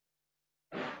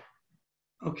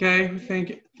Okay, thank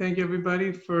you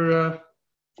everybody for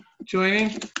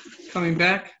joining, coming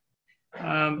back.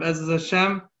 As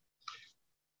Hashem.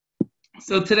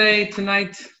 So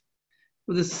tonight,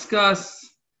 we'll discuss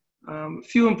a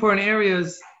few important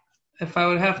areas. If I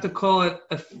would have to call it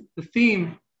the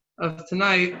theme of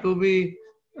tonight, it will be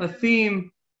a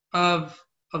theme of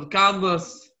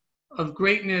godless, of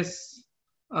greatness,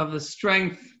 of the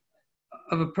strength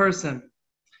of a person.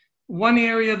 One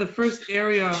area, the first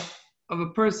area of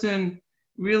a person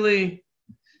really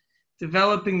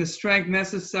developing the strength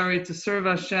necessary to serve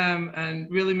Hashem and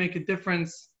really make a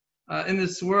difference in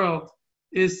this world,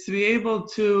 is to be able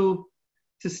to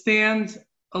stand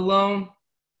alone,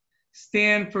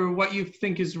 stand for what you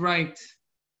think is right,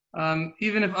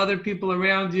 even if other people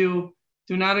around you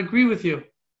do not agree with you.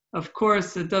 Of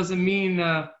course, it doesn't mean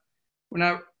of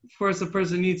course, a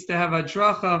person needs to have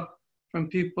hadracha from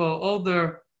people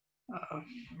older,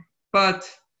 but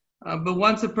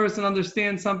once a person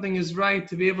understands something is right,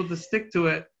 to be able to stick to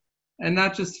it and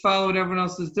not just follow what everyone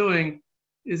else is doing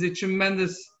is a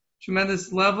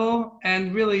tremendous level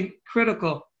and really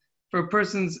critical for a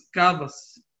person's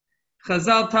godless.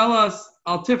 Chazal tell us,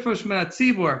 Al tifrosh min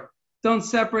hatzibur, don't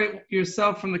separate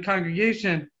yourself from the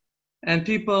congregation, and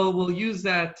people will use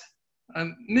that,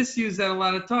 misuse that a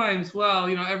lot of times. Well,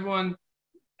 everyone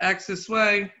acts this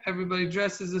way, everybody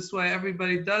dresses this way,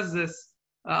 everybody does this.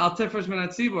 Al tifrosh min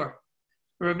hatzibur.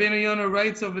 Rabbeinu Yonah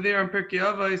writes over there in Pirkei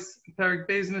Avos, Perek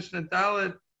Beis Mishnah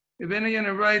Daled. Rabbeinu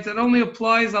Yonah writes it only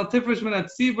applies al tifrosh min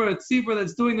hatzibur, a tzibur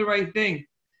that's doing the right thing.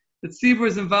 The tzibur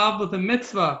is involved with a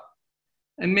mitzvah,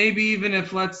 and maybe even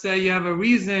if, let's say, you have a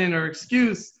reason or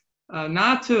excuse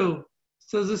not to.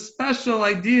 So there's a special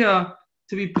idea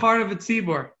to be part of a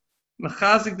tzibur.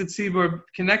 Mechazik the tzibur,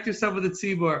 connect yourself with the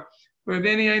tzibur.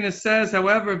 Rabbeinu Yonah says,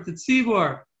 however,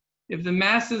 if the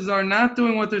masses are not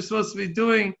doing what they're supposed to be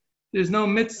doing, there's no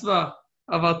mitzvah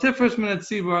of al tifrosh min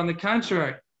hatzibur. On the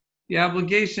contrary, the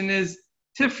obligation is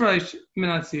tifrosh min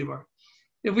hatzibur.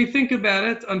 If we think about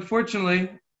it, unfortunately,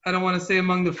 I don't want to say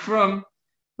among the frum,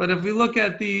 but if we look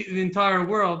at the entire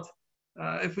world,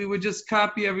 if we would just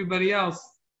copy everybody else,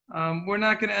 we're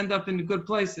not going to end up in good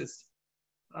places.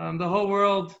 The whole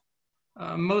world,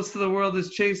 most of the world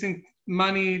is chasing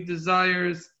money,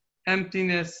 desires,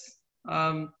 emptiness.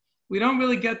 We don't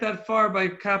really get that far by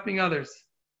copying others,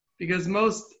 because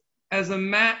most, as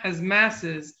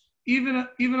masses, even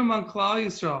among Klal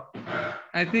Yisrael,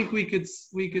 I think we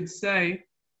could say,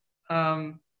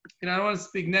 I don't want to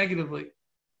speak negatively,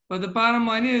 but the bottom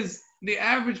line is the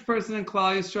average person in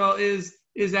Klal Yisrael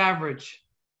is average,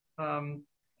 and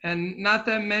not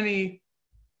that many,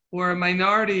 or a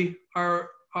minority, are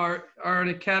in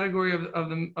a category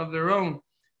of their own,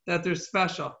 that they're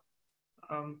special.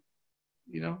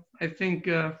 I think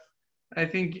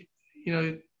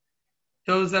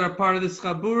those that are part of this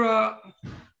chabura,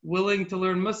 willing to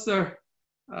learn Musar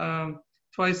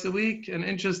twice a week and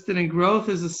interested in growth,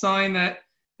 is a sign that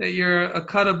you're a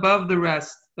cut above the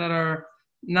rest, that are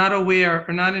not aware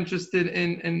or not interested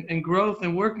in growth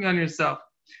and working on yourself.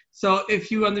 So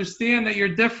if you understand that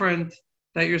you're different,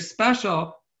 that you're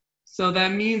special, so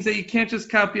that means that you can't just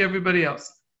copy everybody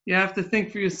else. You have to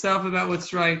think for yourself about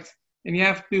what's right, and you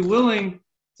have to be willing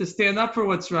to stand up for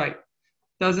what's right.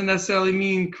 Doesn't necessarily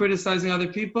mean criticizing other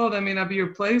people. That may not be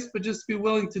your place, but just be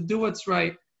willing to do what's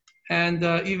right. And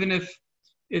even if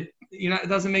it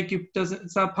doesn't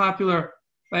it's not popular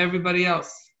by everybody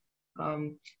else.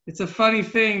 It's a funny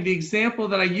thing. The example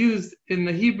that I used in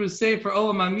the Hebrew Sefer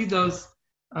Olam Amidos,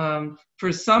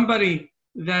 for somebody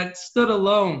that stood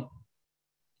alone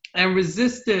and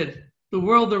resisted the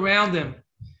world around him.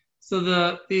 So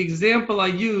the example I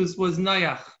used was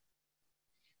Noach.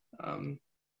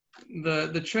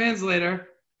 The translator,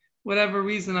 whatever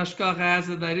reason Ashkacha has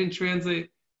it, I didn't translate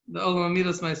the Olam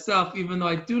Amidos myself, even though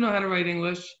I do know how to write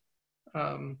English.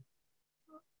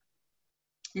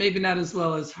 Maybe not as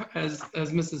well as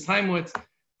Mrs. Heimwitz,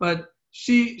 but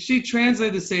she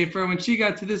translated the Sefer. When she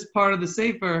got to this part of the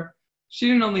Sefer, she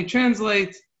didn't only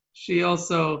translate, she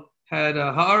also had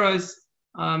ha'aras,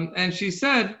 and she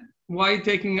said, why are you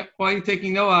taking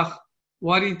Noach?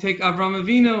 Why do you take Avram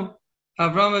Avinu?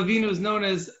 Avram Avinu is known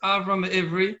as Avram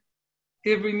Ivri.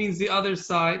 Ivri means the other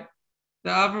side.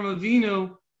 The Avram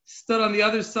Avinu stood on the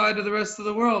other side of the rest of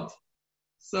the world.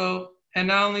 So, and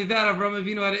not only that, Avram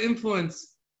Avinu had an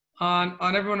influence on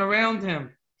everyone around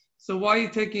him. So why are you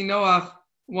taking Noach?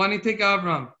 Why don't you take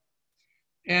Avram?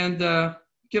 And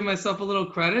give myself a little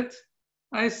credit.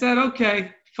 I said,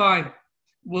 okay, fine.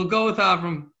 We'll go with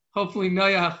Avram. Hopefully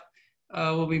Noach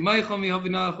will be Meichel me.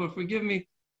 Hopefully Noach will forgive me.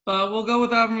 But we'll go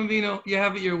with Avram Avinu. You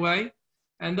have it your way.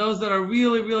 And those that are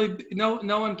really, really, no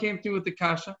one came to me with the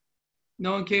kasha.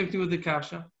 No one came to me with the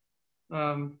kasha.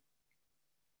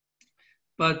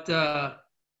 But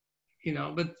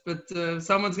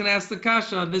someone's going to ask the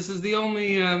kasha. This is the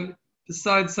only,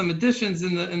 besides some additions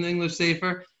in the English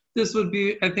Sefer, this would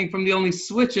be, I think, from the only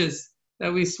switches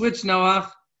that we switch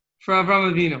Noach for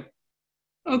Avraham Avinu.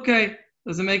 Okay,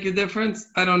 does it make a difference?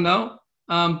 I don't know.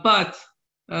 But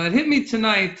it hit me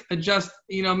tonight,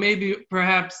 maybe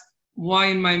perhaps why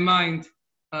in my mind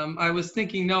I was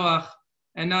thinking Noach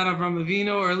and not Avraham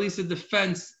Avinu, or at least a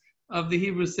defense of the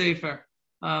Hebrew Sefer.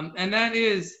 And that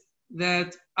is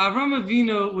that Avraham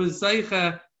Avinu was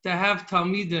Zaycha to have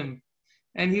Talmidim.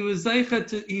 And he was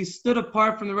Zaycha he stood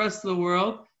apart from the rest of the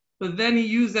world, but then he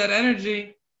used that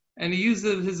energy and he used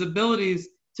his abilities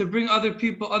to bring other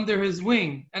people under his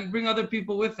wing and bring other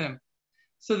people with him.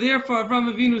 So therefore, Avraham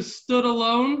Avinu stood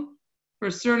alone for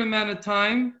a certain amount of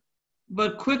time,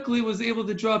 but quickly was able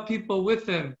to draw people with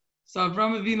him. So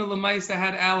Avraham Avinu Lamaisa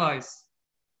had allies.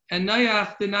 And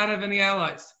Noach did not have any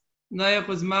allies. Noach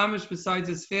was mamish besides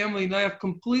his family. Noach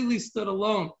completely stood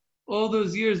alone. All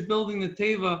those years building the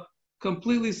Teva,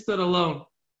 completely stood alone.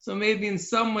 So maybe in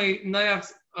some way,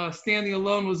 Noach's standing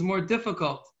alone was more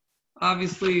difficult.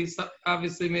 Obviously,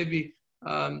 maybe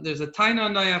there's a taina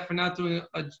on Noach for not doing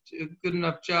a good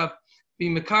enough job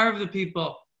being makar of the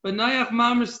people. But Noach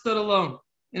mamish stood alone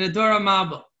in a Dor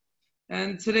HaMabul.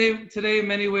 And today, in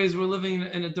many ways, we're living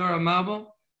in a Dor HaMabul,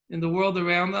 in the world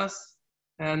around us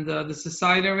and the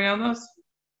society around us.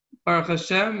 Baruch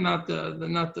Hashem, not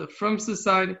the from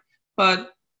society,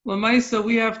 but Lamaisa,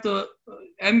 we have to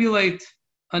emulate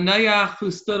a Noach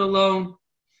who stood alone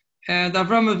and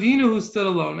Avraham Avinu who stood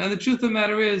alone. And the truth of the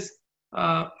matter is,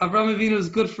 Avraham Avinu is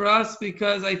good for us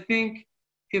because I think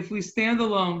if we stand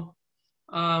alone,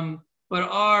 but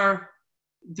are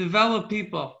developed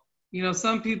people,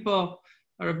 some people,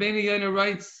 Rabbeinu Yonah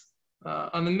writes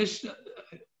on the Mishnah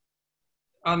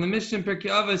in Pirkei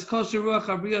Avos, Kol sheruach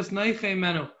habrios neichei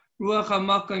menu, ruach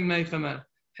hamakom neichei menu.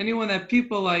 Anyone that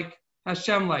people like,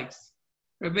 Hashem likes.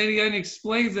 Rabbeinu Yonah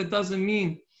explains that doesn't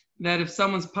mean that if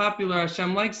someone's popular,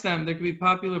 Hashem likes them. There could be a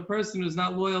popular person who's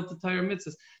not loyal to Torah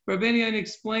mitzvahs. Rabbeinu Yonah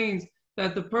explains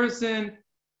that the person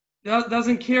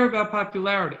doesn't care about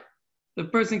popularity. The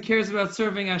person cares about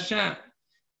serving Hashem.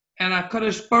 And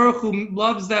HaKadosh Baruch Hu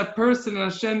loves that person,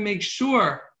 and Hashem makes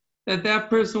sure that that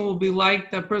person will be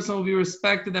liked, that person will be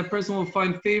respected, that person will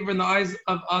find favor in the eyes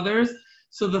of others.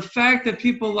 So the fact that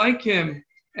people like him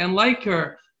and like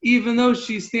her, even though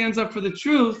she stands up for the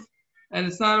truth, and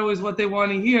it's not always what they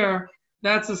want to hear,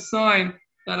 that's a sign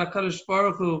that HaKadosh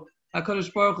Baruch Hu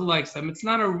likes them. It's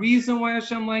not a reason why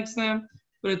Hashem likes them,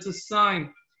 but it's a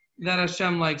sign that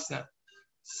Hashem likes them.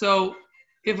 So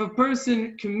if a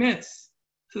person commits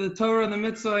to the Torah and the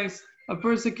mitzvahs, a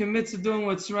person commits to doing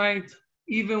what's right,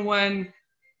 even when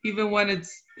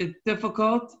it's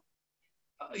difficult,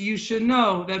 you should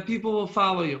know that people will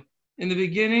follow you. In the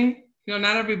beginning,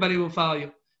 not everybody will follow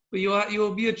you, but you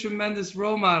will be a tremendous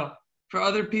role model for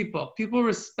other people. People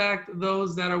respect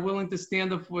those that are willing to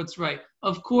stand up for what's right.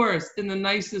 Of course, in the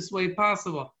nicest way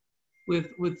possible, with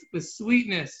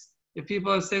sweetness. If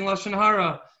people are saying Lashon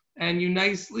Hara, and you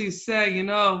nicely say,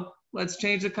 let's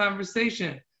change the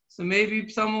conversation. So maybe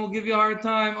someone will give you a hard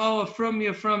time. Oh, from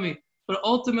me. But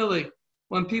ultimately,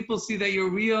 when people see that you're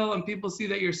real and people see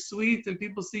that you're sweet and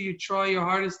people see you try your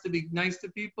hardest to be nice to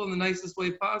people in the nicest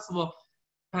way possible,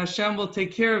 Hashem will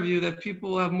take care of you, that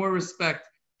people will have more respect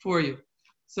for you.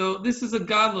 So this is a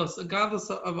godless of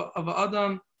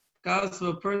Adam, godless of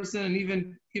a person, and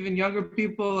even younger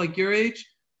people like your age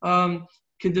can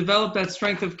develop that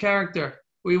strength of character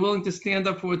where you're willing to stand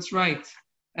up for what's right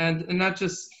and not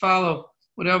just follow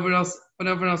whatever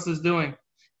else is doing.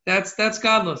 That's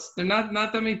godless. There are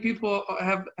not that many people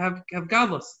have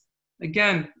godless.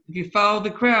 Again, if you follow the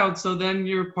crowd, so then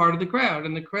you're part of the crowd,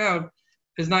 and the crowd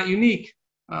is not unique.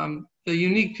 The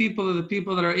unique people are the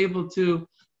people that are able to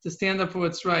stand up for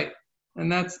what's right,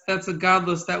 and that's a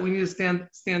godless that we need to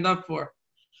stand up for,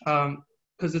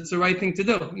 because it's the right thing to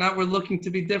do. Not we're looking to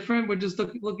be different. We're just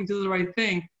looking to do the right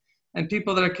thing, and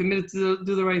people that are committed to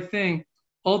do the right thing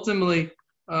ultimately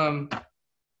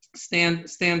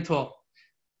stand tall.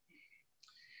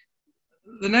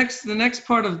 The next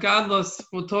part of godless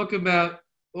we'll talk about,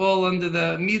 all under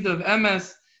the midah of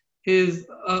emes, is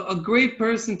a great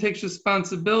person takes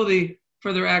responsibility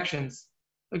for their actions.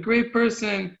 A great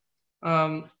person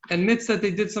admits that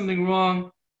they did something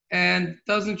wrong and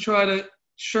doesn't try to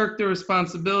shirk their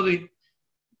responsibility.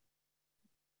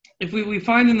 If we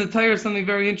find in the Torah something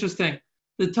very interesting.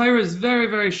 The Torah is very,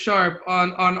 very sharp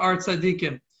on our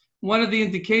tzaddikim. One of the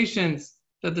indications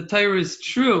that the Torah is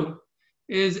true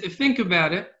is, if think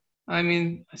about it, I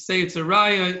mean, I say it's a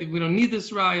raya, we don't need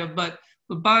this raya, but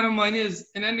the bottom line is,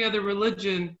 in any other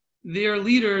religion, their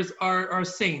leaders are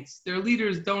saints. Their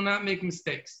leaders do not make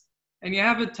mistakes. And you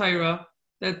have a Torah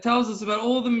that tells us about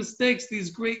all the mistakes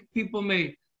these great people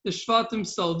made. The Shvatim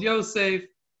sold Yosef,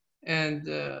 and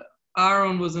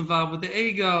Aaron was involved with the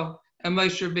ego, and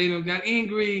Moshe Rabbeinu got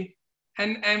angry.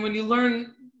 And when you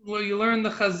learn the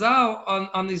Chazal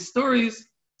on these stories,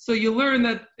 so you learn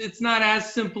that it's not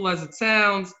as simple as it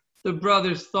sounds. The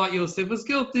brothers thought Yosef was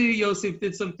guilty. Yosef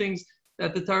did some things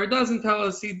that the Torah doesn't tell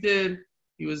us he did.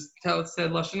 He said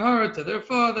lashon hara to their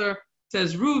father. It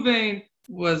says Reuven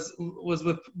was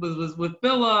with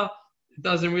Bilhah. It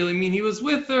doesn't really mean he was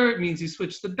with her. It means he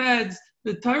switched the beds.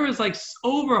 The Torah is like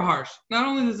over harsh. Not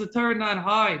only does the Torah not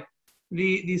hide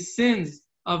the sins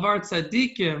of our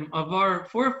tzaddikim, of our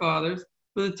forefathers,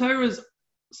 but the Torah is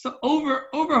so over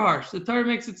harsh. The Torah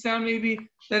makes it sound maybe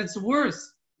that it's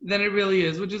worse than it really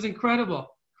is, which is incredible.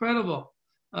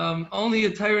 Only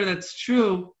a Torah that's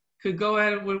true could go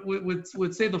ahead and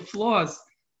would say the flaws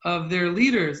of their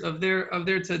leaders, of their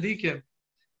tzaddikim.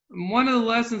 One of the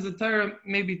lessons the Torah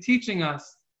may be teaching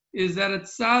us is that a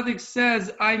tzaddik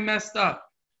says, I messed up.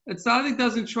 A tzaddik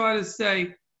doesn't try to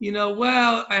say,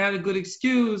 well, I had a good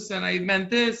excuse and I meant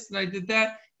this and I did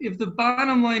that. If the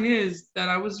bottom line is that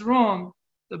I was wrong,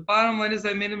 the bottom line is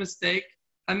I made a mistake,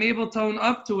 I'm able to own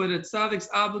up to it. A tzaddik's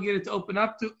obligated to open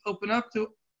up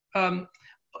to,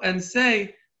 and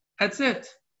say, that's it.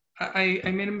 I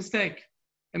made a mistake.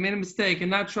 I made a mistake, and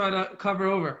not try to cover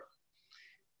over.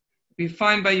 We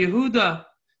find by Yehuda,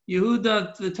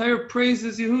 the Torah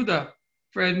praises Yehuda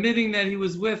for admitting that he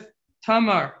was with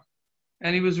Tamar,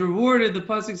 and he was rewarded. The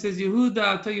pasuk says,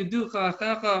 Yehuda, atayaducha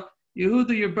achecha.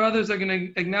 Yehuda, your brothers are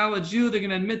going to acknowledge you. They're going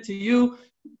to admit to you.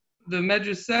 The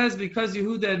Medrash says because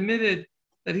Yehuda admitted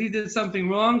that he did something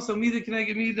wrong, so Mida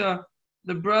Keneged Mida,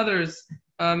 the brothers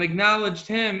acknowledged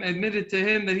him, admitted to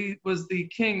him that he was the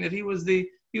king, that he was the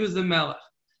melech.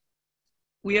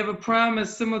 We have a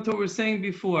promise similar to what we were saying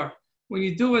before. When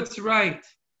you do what's right,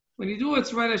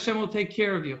 Hashem will take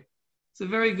care of you. It's a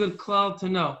very good klal to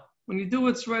know. When you do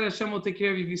what's right, Hashem will take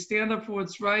care of you. If you stand up for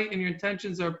what's right and your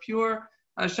intentions are pure,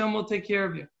 Hashem will take care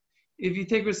of you. If you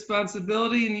take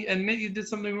responsibility and you admit you did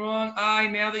something wrong,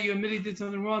 now that you admit you did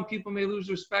something wrong, people may lose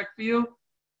respect for you.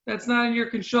 That's not in your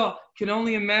control. Can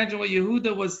only imagine what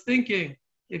Yehuda was thinking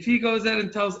if he goes out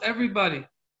and tells everybody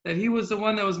that he was the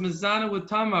one that was mezana with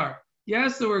Tamar.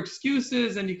 Yes, there were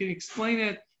excuses and you can explain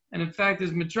it. And in fact,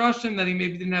 there's midrashim that he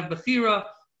maybe didn't have bechira.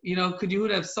 Could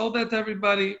Yehuda have sold that to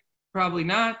everybody? Probably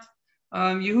not.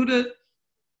 Yehuda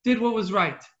did what was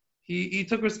right. He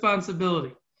took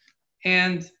responsibility.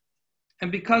 And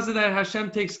because of that,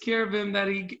 Hashem takes care of him, that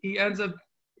he ends up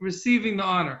receiving the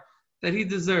honor that he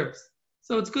deserves.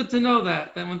 So it's good to know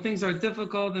that when things are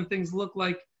difficult and things look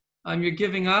like you're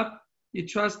giving up, you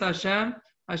trust Hashem.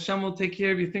 Hashem will take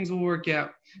care of you. Things will work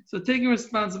out. So taking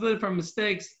responsibility for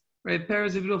mistakes, right?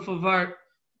 Peres of beautiful vart.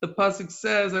 The pasuk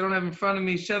says, I don't have in front of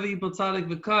me, Shevi Yipol Tzadik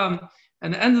V'kam.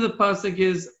 And the end of the pasuk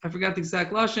is, I forgot the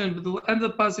exact lashon, but the end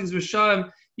of the pasuk is Rishayim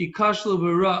Yikashlu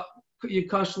Bara,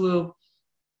 Yikashlu.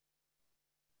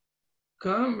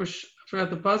 I forgot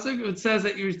the pasuk. It says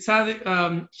that you're tzaddik,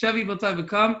 Shevi Yipol Tzadik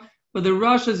V'kam, but the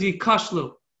Rasha is Yikashlu.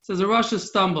 It says the Rasha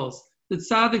stumbles. The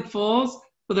tzaddik falls,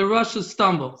 but the Rasha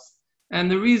stumbles. And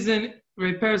the reason,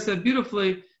 Ray Peres said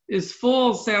beautifully, is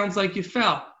fall sounds like you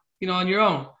fell, on your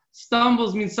own.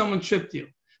 Stumbles means someone tripped you.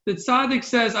 The tzaddik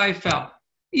says, I fell.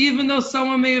 Even though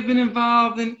someone may have been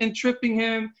involved in tripping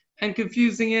him and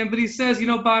confusing him, but he says,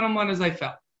 bottom line is I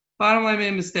fell. Bottom line, I made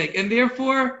a mistake. And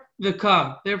therefore,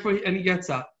 and he gets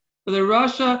up. But the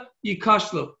Rasha,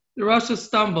 Yikashlu. The Rasha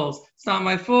stumbles. It's not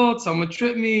my fault. Someone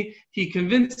tripped me. He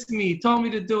convinced me. He told me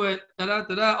to do it.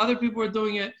 Other people are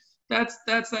doing it. That's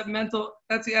the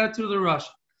attitude of the Rasha.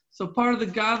 So part of the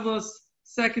godless,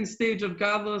 second stage of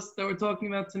godless that we're talking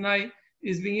about tonight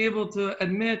is being able to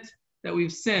admit that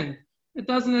we've sinned. It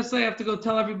doesn't necessarily have to go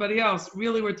tell everybody else.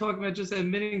 Really, we're talking about just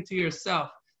admitting to yourself,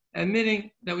 admitting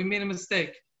that we made a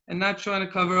mistake and not trying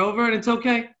to cover over. And it's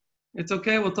okay. It's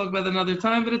okay. We'll talk about it another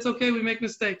time, but it's okay. We make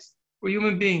mistakes. We're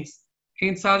human beings.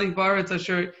 Ein tzaddik ba'aretz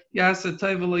asher ya'aseh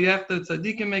tov v'lo yafta.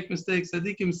 Tzaddikim make mistakes.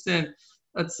 Tzaddikim sin.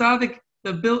 A tzaddik,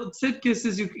 the tzidkis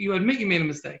is you admit you made a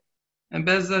mistake. And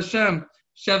Bez Hashem,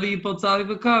 Shevi Yipol Tzadik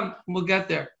V'kam, we'll get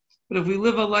there. But if we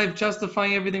live a life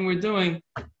justifying everything we're doing,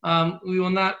 we will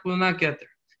not get there.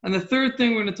 And the third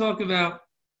thing we're talking about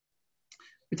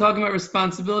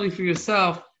responsibility for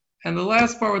yourself. And the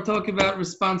last part, we're talking about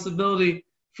responsibility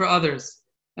for others.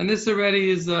 And this already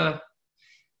is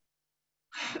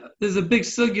there's a big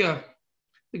sugya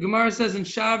The Gemara says in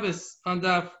Shabbos on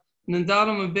Daf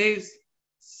Nandalim and Beis,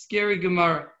 scary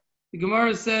Gemara. The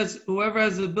Gemara says whoever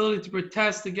has the ability to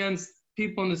protest against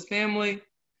people in his family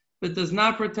but does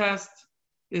not protest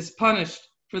is punished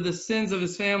for the sins of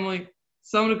his family.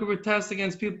 Someone who can protest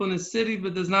against people in his city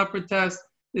but does not protest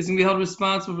is going to be held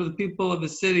responsible for the people of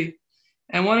his city.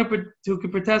 And one who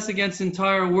can protest against the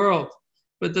entire world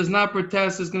but does not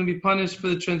protest is going to be punished for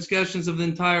the transgressions of the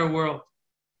entire world.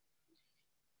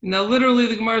 Now, literally,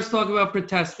 the Gemara is talking about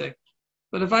protesting.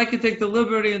 But if I could take the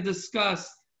liberty and discuss,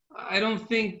 I don't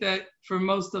think that for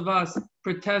most of us,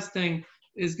 protesting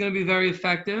is going to be very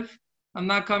effective. I'm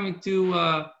not coming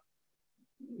to,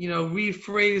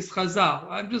 rephrase Chazal.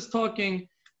 I'm just talking,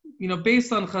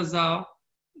 based on Chazal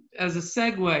as a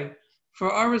segue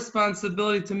for our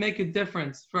responsibility to make a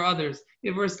difference for others.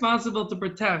 If we're responsible to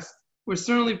protest, we're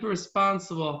certainly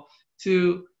responsible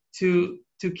to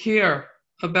care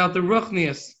about the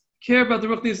ruchnius, care about the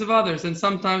ruchnius of others. And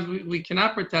sometimes we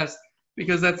cannot protest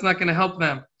because that's not going to help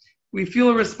them. We feel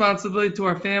a responsibility to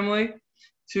our family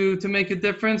to make a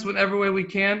difference whatever way we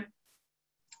can.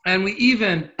 And we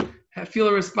even feel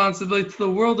a responsibility to the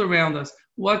world around us.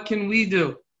 What can we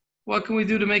do? What can we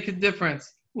do to make a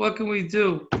difference? What can we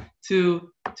do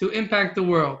to impact the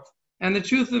world? And the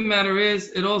truth of the matter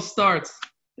is, it all starts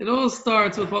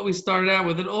with what we started out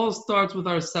with. It all starts with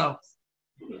ourselves.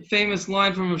 A famous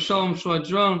line from Rav Shalom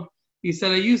Shwadron. He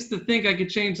said, I used to think I could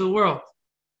change the world.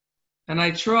 And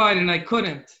I tried and I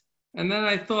couldn't. And then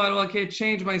I thought, well, I can't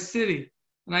change my city.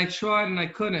 And I tried and I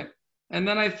couldn't. And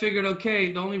then I figured,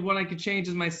 okay, the only one I could change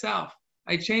is myself.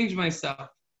 I changed myself.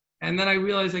 And then I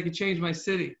realized I could change my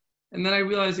city. And then I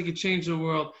realized I could change the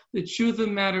world. The truth of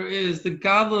the matter is, the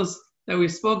godless that we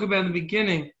spoke about in the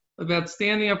beginning, about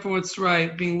standing up for what's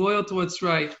right, being loyal to what's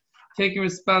right, taking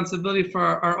responsibility for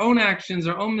our own actions,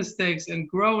 our own mistakes, and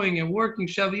growing and working,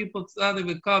 is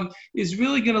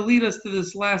really going to lead us to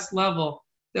this last level,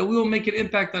 that we will make an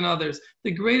impact on others.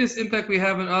 The greatest impact we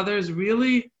have on others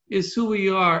really is who we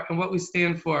are and what we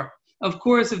stand for. Of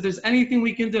course, if there's anything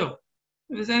we can do,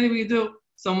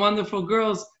 some wonderful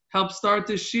girls help start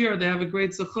this year. They have a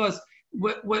great zechus.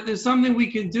 There's something we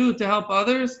can do to help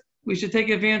others, we should take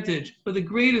advantage. But the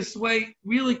greatest way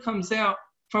really comes out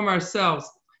from ourselves.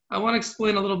 I want to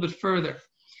explain a little bit further.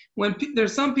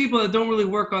 There's some people that don't really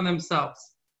work on themselves,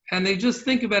 and they just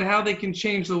think about how they can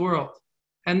change the world.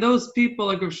 And those people,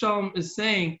 like Rav Shalom is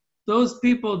saying, those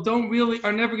people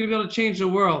are never going to be able to change the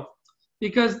world,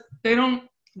 because they're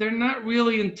not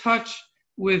really in touch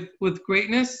with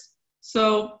greatness.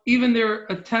 So even their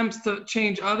attempts to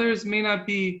change others may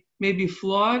be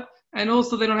flawed, and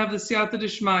also they don't have the siyata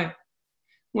d'shmaya.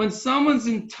 When someone's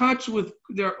in touch with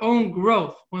their own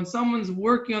growth, when someone's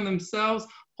working on themselves,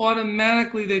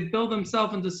 automatically they build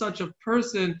themselves into such a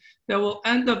person that will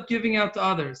end up giving out to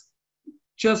others,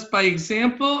 just by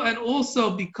example, and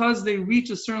also because they reach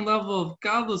a certain level of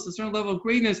godless, a certain level of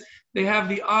greatness. They have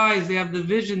the eyes, they have the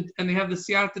vision, and they have the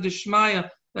siyata d'shmaya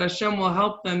that Hashem will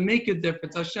help them make a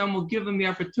difference. Hashem will give them the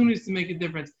opportunities to make a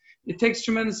difference. It takes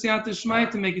tremendous siyata d'shmaya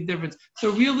to make a difference.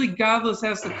 So really, godless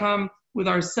has to come with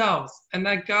ourselves, and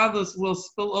that godless will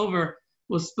spill over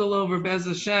Be'ez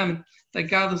Hashem, that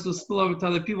godless will spill over to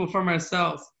other people from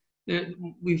ourselves.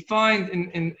 We find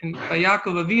in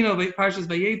Yaakov Avinu, Parshas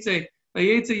Vayetze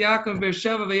Yaakov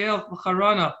Beersheva Vayel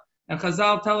Charana. And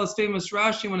Chazal tell us famous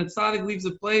Rashi, when a tzaddik leaves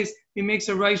a place, he makes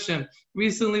a reishem.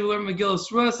 Recently we learned Megillah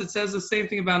Rus, it says the same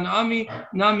thing about Naomi.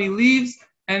 Naomi leaves,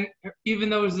 and even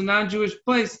though it's a non-Jewish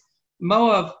place,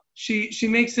 Moab, she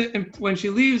makes it, when she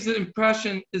leaves, the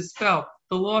impression is felt,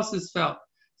 the loss is felt.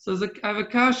 So I have a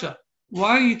kasha.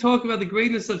 Why are you talking about the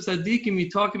greatness of tzaddikim? You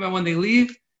talking about when they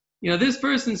leave? This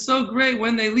person's so great,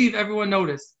 when they leave, everyone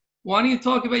noticed. Why don't you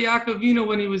talk about Yaakov Avinu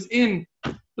when he was in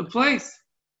the place?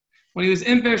 When he was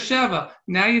in Beersheva?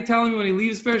 Now you're telling me when he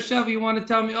leaves Beersheva, you want to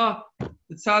tell me, oh,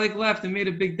 the tzaddik left and made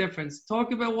a big difference.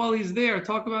 Talk about while he's there.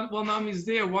 Talk about while Nami's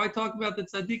there. Why talk about the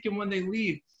tzaddikim when they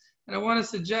leave? And I want to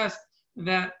suggest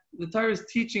that the Torah is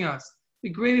teaching us the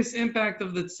greatest impact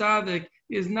of the tzaddik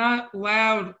is not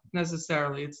loud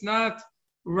necessarily. It's not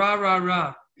rah, rah,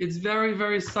 rah. It's very,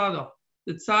 very subtle.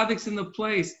 The tzaddik's in the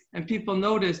place, and people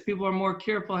notice. People are more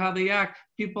careful how they act.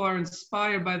 People are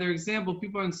inspired by their example.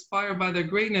 People are inspired by their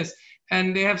greatness,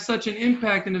 and they have such an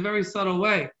impact in a very subtle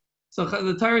way. So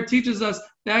the Torah teaches us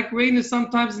that greatness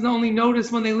sometimes is not only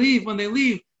noticed when they leave. When they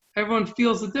leave, everyone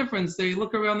feels the difference. They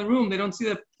look around the room. They don't see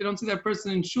that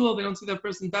person in shul. They don't see that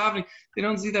person davening. They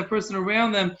don't see that person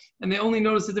around them, and they only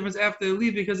notice the difference after they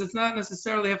leave, because it's not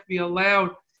necessarily have to be a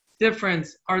loud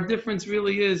difference. Our difference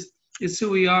really is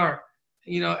who we are.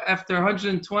 After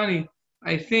 120,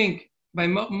 I think by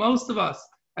most of us,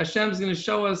 Hashem's going to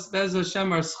show us, Bez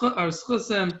Hashem, our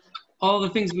schusim, all the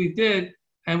things we did,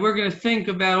 and we're going to think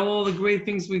about all the great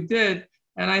things we did.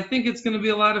 And I think it's going to be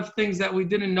a lot of things that we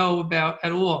didn't know about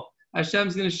at all.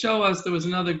 Hashem's going to show us. There was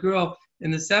another girl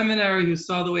in the seminary who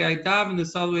saw the way I davened, who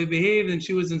saw the way I behaved, and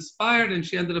she was inspired, and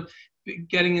she ended up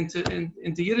getting into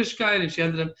Yiddishkeit, and she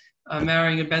ended up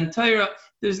marrying a Ben Torah.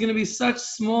 There's going to be such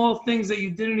small things that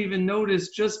you didn't even notice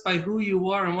just by who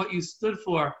you are and what you stood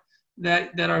for,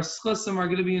 that our schusim are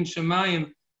going to be in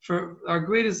Shemayim. For our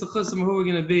greatest schusim, who we're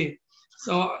going to be.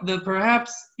 So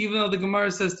perhaps, even though the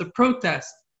Gemara says to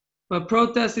protest, but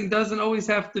protesting doesn't always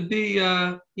have to be,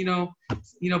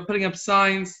 putting up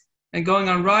signs and going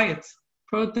on riots.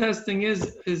 Protesting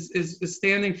is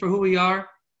standing for who we are,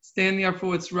 standing up for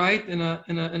what's right in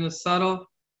a subtle,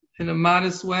 in a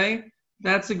modest way.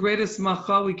 That's the greatest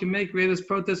macha we can make, greatest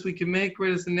protest we can make,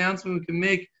 greatest announcement we can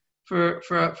make for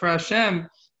Hashem,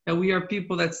 that we are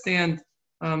people that stand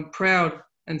proud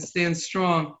and stand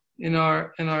strong in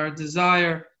our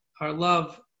desire, our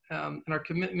love, and our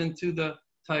commitment to the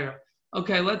Torah.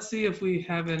 Okay, let's see if we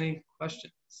have any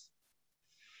questions.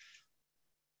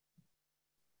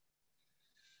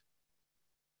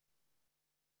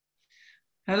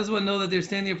 How does one know that they're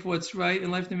standing up for what's right?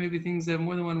 In life, there may be things that have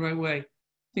more than one right way.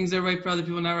 Things that are right for other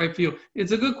people, not right for you.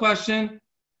 It's a good question.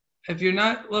 If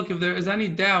there is any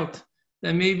doubt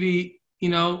that maybe,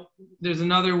 there's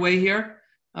another way here,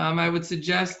 I would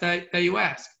suggest that you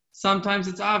ask. Sometimes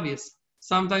it's obvious.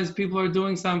 Sometimes people are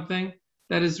doing something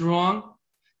that is wrong,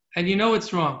 and you know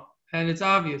it's wrong, and it's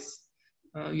obvious.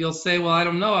 You'll say, well, I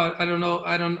don't know. I don't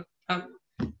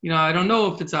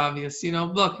know if it's obvious.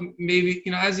 Look, maybe,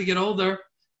 as you get older,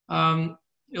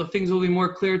 things will be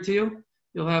more clear to you.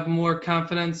 You'll have more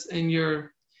confidence in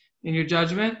your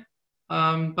judgment.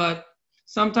 But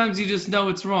sometimes you just know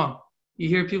it's wrong. You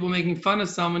hear people making fun of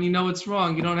someone, you know it's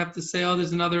wrong. You don't have to say, oh,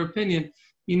 there's another opinion.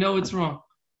 You know it's wrong.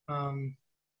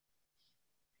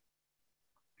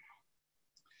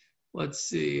 Let's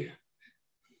see.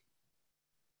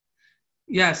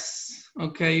 Yes.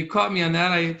 Okay, you caught me on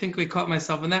that. I think I caught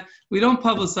myself on that. We don't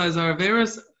publicize our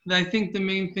averos. I think the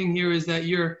main thing here is that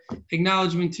your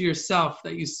acknowledgement to yourself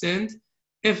that you sinned.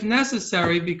 If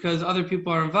necessary, because other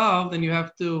people are involved, then you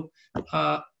have to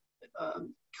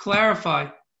clarify,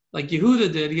 like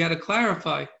Yehuda did. He had to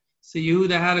clarify. So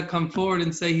Yehuda had to come forward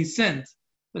and say he sinned.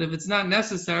 But if it's not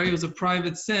necessary, it was a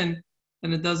private sin,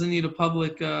 then it doesn't need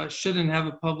shouldn't have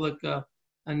a public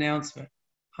announcement.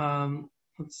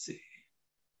 Let's see.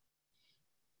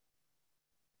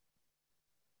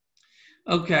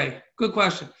 Okay, good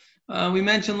question. We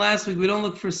mentioned last week we don't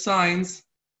look for signs.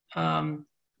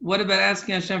 What about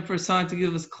asking Hashem for a sign to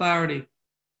give us clarity?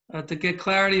 To get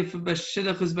clarity if a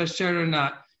shidduch is basher or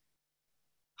not.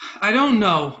 I don't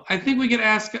know. I think we could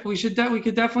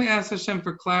definitely ask Hashem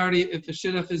for clarity if a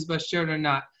shidduch is basher or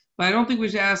not. But I don't think we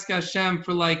should ask Hashem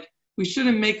for we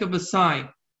shouldn't make up a sign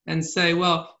and say,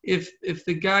 well, if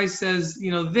the guy says,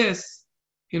 this,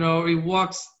 or he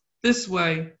walks this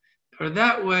way or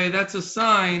that way, that's a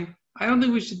sign. I don't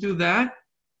think we should do that.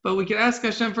 But we could ask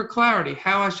Hashem for clarity.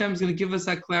 How Hashem is going to give us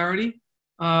that clarity,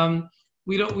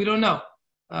 we don't know.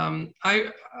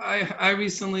 I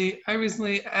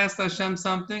recently asked Hashem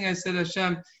something. I said,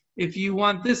 Hashem, if you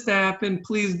want this to happen,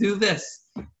 please do this,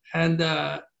 and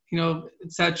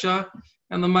etc.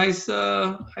 And the mice,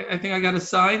 I think I got a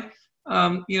sign,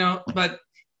 but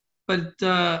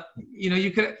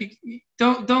you could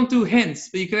don't do hints,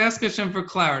 but you could ask Hashem for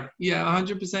clarity. Yeah,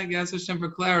 100% ask Hashem for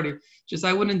clarity. Just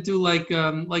I wouldn't do like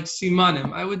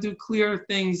simanim. I would do clear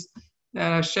things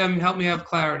that Hashem help me have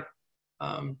clarity.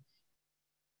 Okay,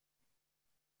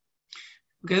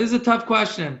 this is a tough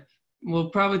question. We'll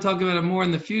probably talk about it more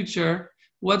in the future.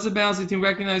 What's the balance between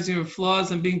recognizing your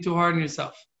flaws and being too hard on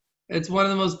yourself? It's one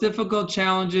of the most difficult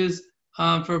challenges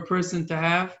for a person to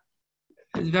have.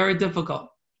 It's very difficult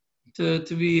to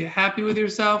be happy with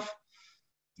yourself,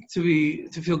 to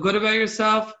feel good about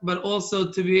yourself, but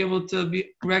also to be able to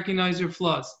recognize your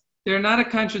flaws. They're not a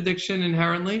contradiction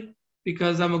inherently,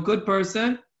 because I'm a good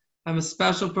person, I'm a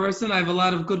special person, I have a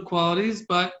lot of good qualities,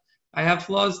 but I have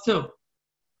flaws too.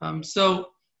 So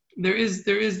there is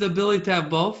the ability to have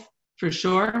both, for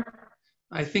sure.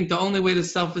 I think the only way to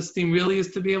self-esteem really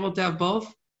is to be able to have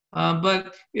both.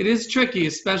 But it is tricky,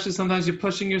 especially sometimes you're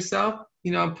pushing yourself.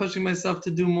 I'm pushing myself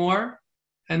to do more.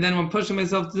 And then when I'm pushing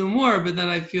myself to do more, but then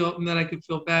I could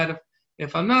feel bad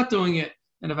if I'm not doing it.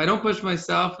 And if I don't push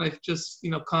myself and I just,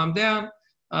 calm down,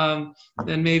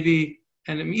 then maybe,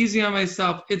 and I'm easy on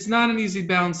myself. It's not an easy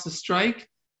balance to strike,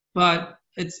 but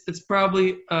it's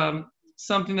probably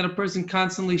something that a person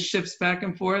constantly shifts back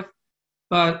and forth.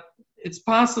 But it's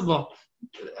possible.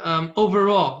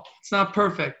 overall, it's not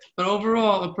perfect, but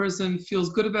overall, a person feels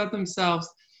good about themselves,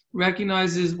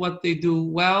 recognizes what they do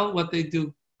well, what they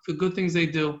do, the good things they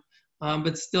do,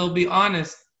 but still be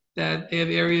honest that they have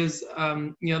areas,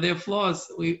 they have flaws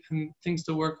and things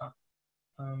to work on.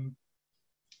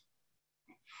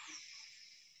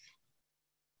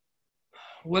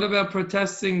 What about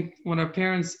protesting when our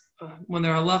parents, when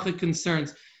there are halachic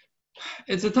concerns?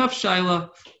 It's a tough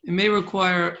shaila. It may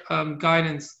require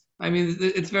guidance. I mean,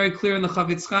 it's very clear in the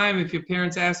Chafetz Chaim, if your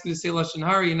parents ask you to say Lashon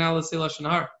Hara, you're not allowed to say Lashon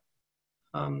Hara.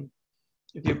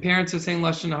 If your parents are saying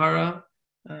Lashon Hara,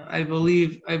 I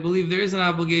believe there is an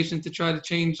obligation to try to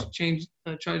change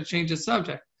the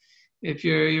subject. If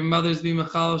your mother's be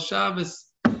Mechal Shabbos,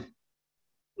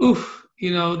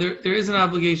 there is an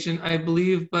obligation, I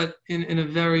believe, but in a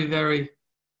very, very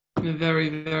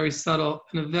subtle,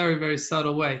 very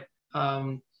subtle way.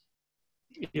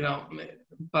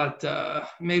 But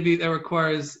maybe that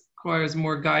requires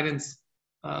more guidance.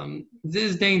 This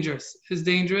is dangerous. It's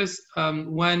dangerous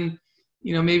when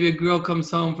maybe a girl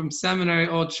comes home from seminary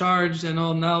all charged and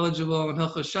all knowledgeable on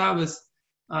Hilchos Shabbos.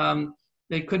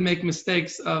 They could make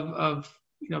mistakes of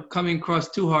coming across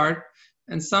too hard,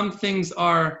 and some things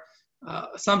are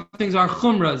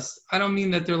chumras. I don't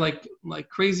mean that they're like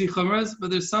crazy chumras, but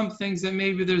there's some things that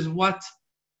maybe there's what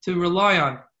to rely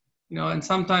on. And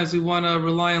sometimes we want to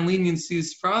rely on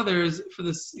leniencies for others for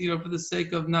this, for the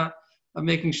sake of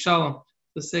making shalom, for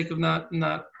the sake of not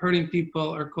hurting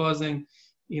people or causing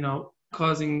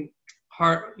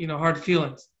hard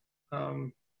feelings.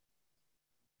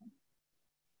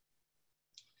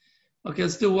 Okay,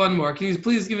 let's do one more. Can you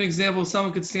please give an example of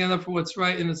someone could stand up for what's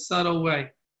right in a subtle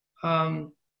way?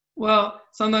 Well,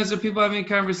 sometimes there are people having a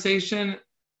conversation.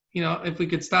 If we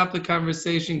could stop the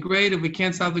conversation, great. If we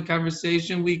can't stop the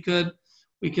conversation, we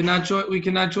cannot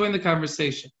join the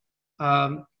conversation.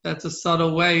 That's a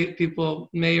subtle way. People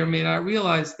may or may not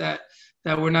realize that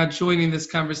we're not joining this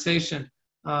conversation.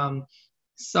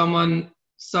 Someone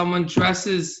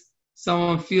dresses,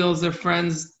 someone feels their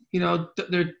friends,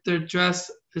 their dress,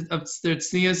 their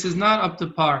tznius is not up to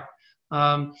par.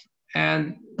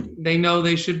 And they know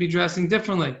they should be dressing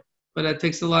differently, but it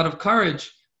takes a lot of courage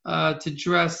to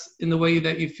dress in the way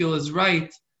that you feel is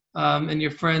right, and your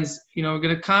friends, are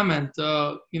going to comment,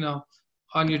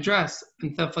 on your dress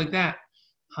and stuff like that.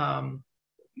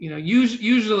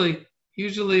 Usually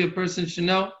a person should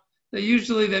know that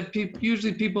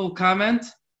usually people comment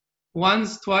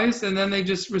once, twice, and then they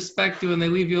just respect you and they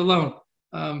leave you alone.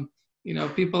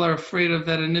 People are afraid of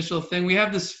that initial thing. We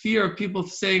have this fear of people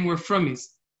saying we're frummies.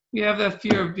 We have that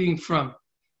fear of being from.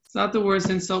 It's not the worst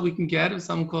insult we can get if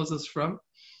someone calls us from.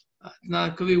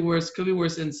 It could be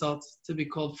worse insults to be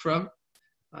called from.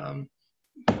 And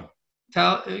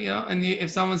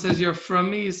if someone says you're from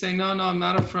me, you say, no, I'm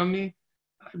not a from me.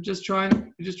 We're just trying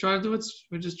to do it.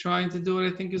 We're just trying to do what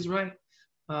I think is right.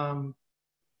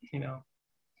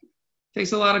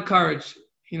 Takes a lot of courage.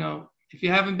 If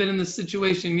you haven't been in this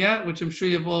situation yet, which I'm sure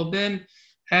you've all been,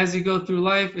 as you go through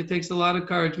life, it takes a lot of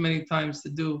courage many times to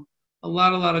do a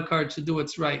lot of courage to do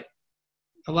what's right.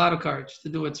 A lot of courage to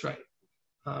do what's right.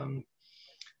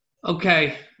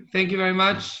 Okay, thank you very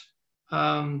much.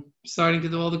 Starting to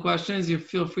do all the questions. You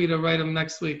feel free to write them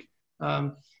next week.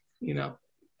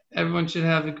 Everyone should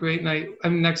have a great night.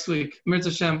 Next week, Mirza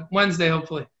Hashem, Wednesday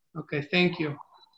hopefully. Okay, thank you.